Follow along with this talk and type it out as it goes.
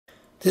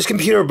This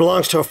computer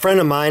belongs to a friend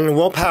of mine and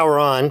won't power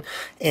on,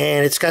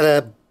 and it's got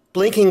a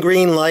blinking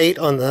green light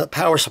on the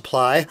power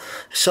supply.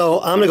 So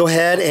I'm going to go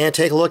ahead and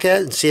take a look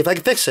at it and see if I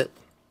can fix it.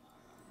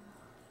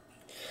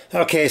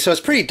 Okay, so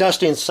it's pretty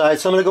dusty inside,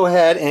 so I'm going to go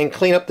ahead and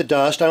clean up the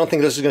dust. I don't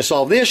think this is going to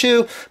solve the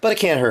issue, but it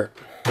can't hurt.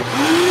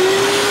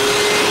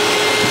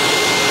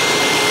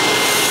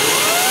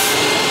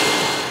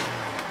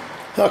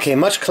 Okay,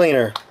 much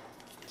cleaner.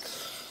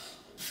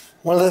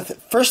 One of the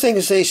first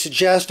things they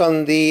suggest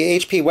on the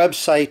HP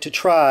website to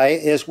try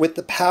is, with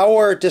the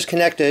power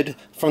disconnected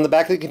from the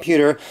back of the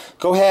computer,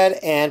 go ahead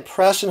and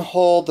press and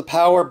hold the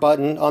power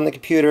button on the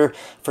computer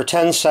for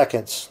 10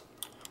 seconds.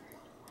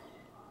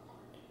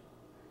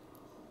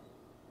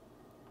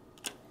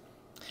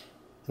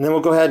 And then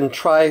we'll go ahead and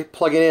try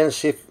plugging it in and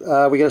see if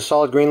we get a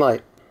solid green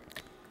light.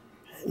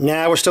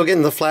 Now we're still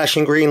getting the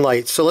flashing green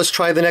light, so let's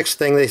try the next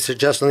thing they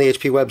suggest on the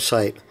HP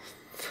website.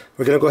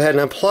 We're going to go ahead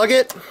and unplug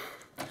it.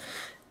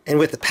 And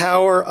with the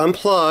power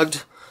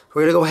unplugged,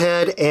 we're going to go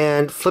ahead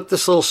and flip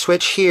this little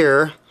switch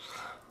here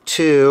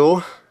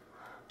to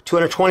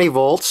 220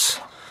 volts.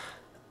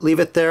 Leave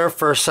it there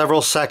for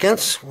several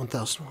seconds.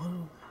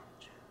 1001.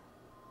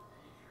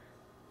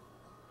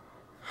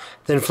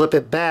 Then flip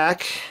it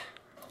back.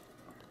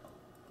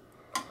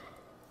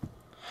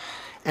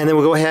 And then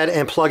we'll go ahead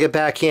and plug it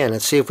back in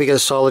and see if we get a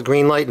solid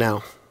green light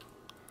now.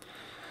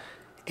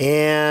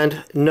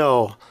 And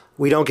no,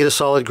 we don't get a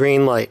solid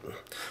green light.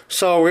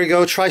 So we're going to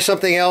go try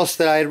something else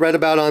that I had read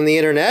about on the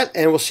internet,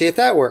 and we'll see if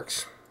that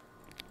works.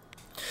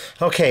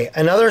 Okay,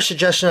 another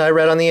suggestion I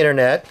read on the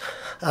internet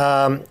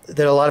that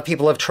a lot of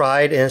people have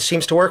tried, and it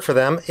seems to work for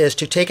them, is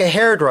to take a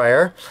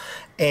hairdryer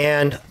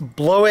and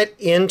blow it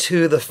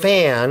into the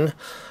fan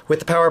with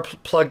the power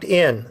plugged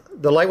in.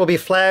 The light will be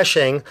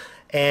flashing,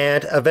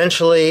 and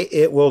eventually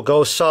it will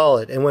go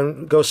solid. And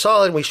when it goes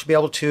solid, we should be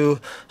able to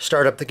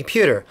start up the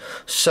computer.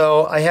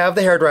 So I have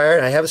the hairdryer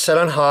and I have it set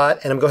on hot,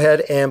 and I'm going to go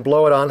ahead and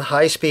blow it on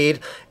high speed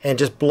and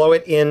just blow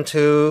it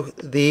into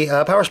the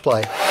power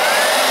supply.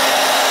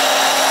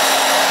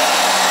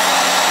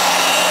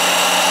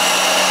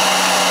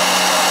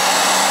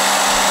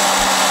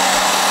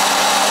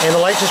 And the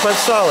light just went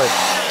solid.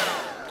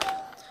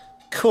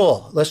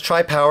 Cool. Let's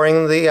try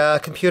powering the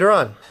computer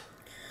on.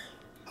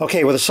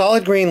 Okay, with a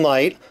solid green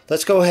light,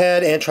 let's go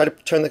ahead and try to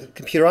turn the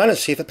computer on and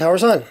see if it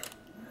powers on.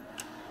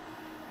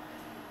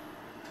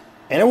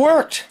 And it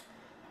worked!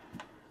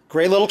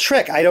 Great little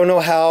trick. I don't know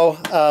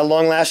how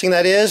long-lasting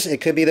that is. It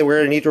could be that we're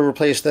going to need to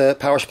replace the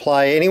power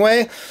supply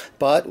anyway,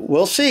 but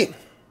we'll see.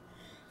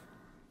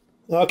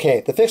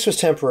 Okay, the fix was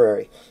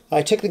temporary.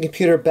 I took the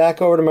computer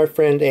back over to my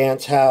friend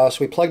Ant's house.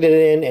 We plugged it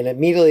in and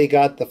immediately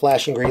got the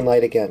flashing green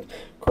light again.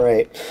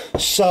 Great.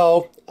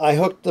 So I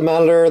hooked the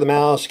monitor, the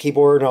mouse,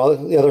 keyboard, and all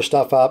the other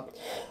stuff up.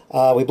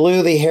 We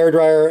blew the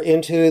hairdryer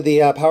into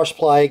the power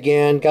supply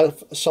again,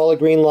 got a solid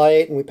green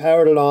light, and we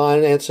powered it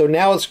on. And so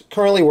now it's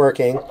currently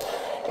working.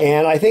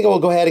 And I think it will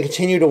go ahead and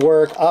continue to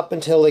work up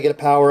until they get a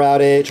power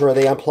outage or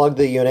they unplug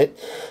the unit.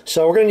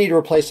 So we're going to need to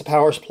replace the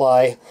power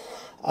supply.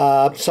 So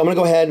I'm going to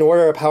go ahead and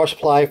order a power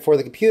supply for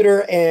the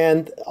computer,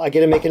 and I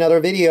get to make another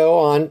video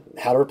on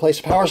how to replace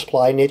a power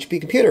supply in an HP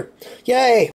computer. Yay!